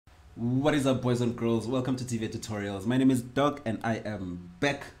What is up, boys and girls? Welcome to Tvet tutorials. My name is Doc and I am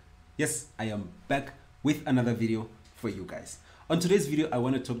back. Yes, I am back with another video for you guys. On today's video, I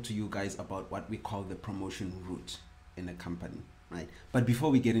want to talk to you guys about what we call the promotion route in a company, right? But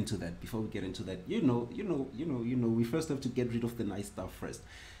before we get into that, we first have to get rid of the nice stuff first.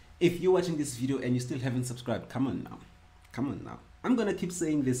 If you're watching this video and you still haven't subscribed, come on now. I'm gonna keep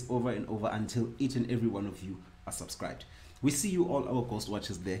saying this over and over until each and every one of you are subscribed. We see you all, our ghost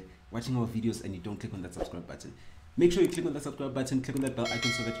watchers there, watching our videos, and you don't click on that subscribe button. Make sure you click on that subscribe button, click on that bell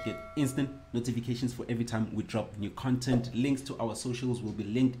icon so that you get instant notifications for every time we drop new content. Links to our socials will be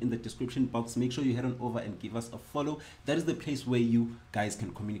linked in the description box. Make sure you head on over and give us a follow. That is the place where you guys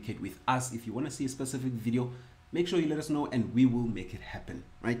can communicate with us. If you want to see a specific video, make sure you let us know and we will make it happen,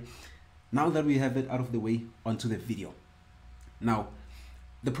 right? Now that we have it out of the way, onto the video. Now,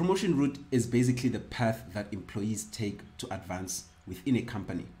 the promotion route is basically the path that employees take to advance within a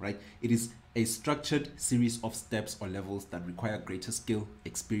company, right? It is a structured series of steps or levels that require greater skill,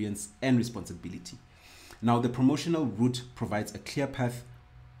 experience, and responsibility. Now, the promotional route provides a clear path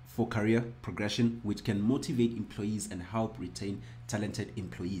for career progression, which can motivate employees and help retain talented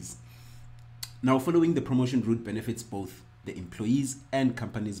employees. Now, following the promotion route benefits both the employees and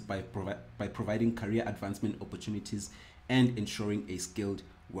companies by providing career advancement opportunities and ensuring a skilled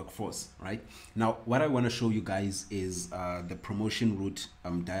workforce, right? Now, what I want to show you guys is the promotion route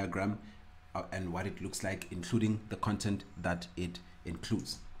diagram and what it looks like, including the content that it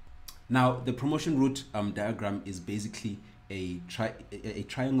includes. Now, the promotion route diagram is basically a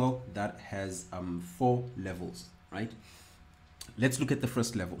triangle that has 4 levels, right? Let's look at the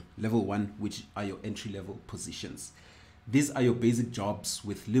first level, level 1, which are your entry-level positions. These are your basic jobs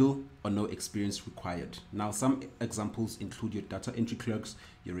with little or no experience required. Now, some examples include your data entry clerks,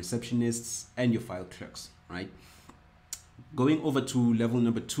 your receptionists, and your file clerks, right? Going over to level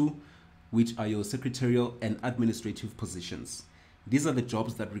number 2, which are your secretarial and administrative positions. These are the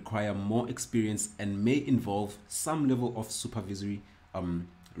jobs that require more experience and may involve some level of supervisory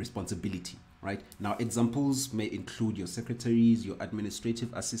responsibility, right? Now, examples may include your secretaries, your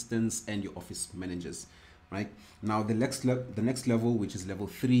administrative assistants, and your office managers. Right now, the next level, which is level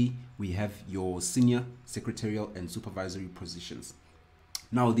 3, we have your senior secretarial and supervisory positions.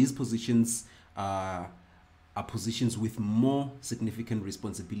 Now, these positions are positions with more significant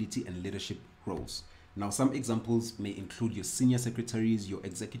responsibility and leadership roles. Now, some examples may include your senior secretaries, your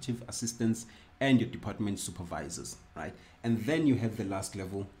executive assistants, and your department supervisors, right? And then you have the last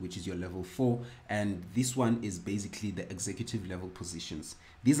level, which is your level 4, and this one is basically the executive level positions.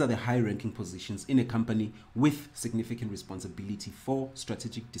 These are the high-ranking positions in a company with significant responsibility for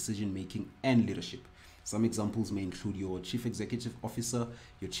strategic decision-making and leadership. Some examples may include your chief executive officer,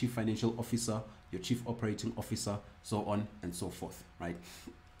 your chief financial officer, your chief operating officer, so on and so forth, right?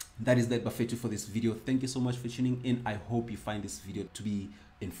 That is that buffet for this video. Thank you so much for tuning in. I hope you find this video to be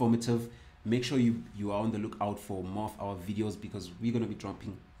informative. Make sure you are on the lookout for more of our videos because we're going to be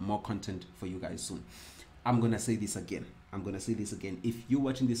dropping more content for you guys soon. I'm going to say this again. If you're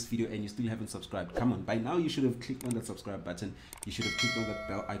watching this video and you still haven't subscribed, come on. By now, you should have clicked on that subscribe button. You should have clicked on that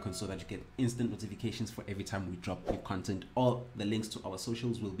bell icon so that you get instant notifications for every time we drop new content. All the links to our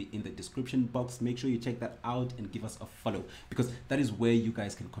socials will be in the description box. Make sure you check that out and give us a follow because that is where you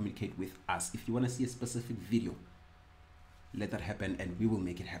guys can communicate with us. If you want to see a specific video, let that happen and we will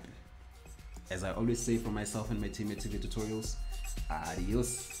make it happen. As I always say for myself and my team at Tvet Tutorials,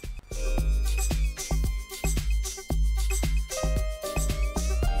 adios.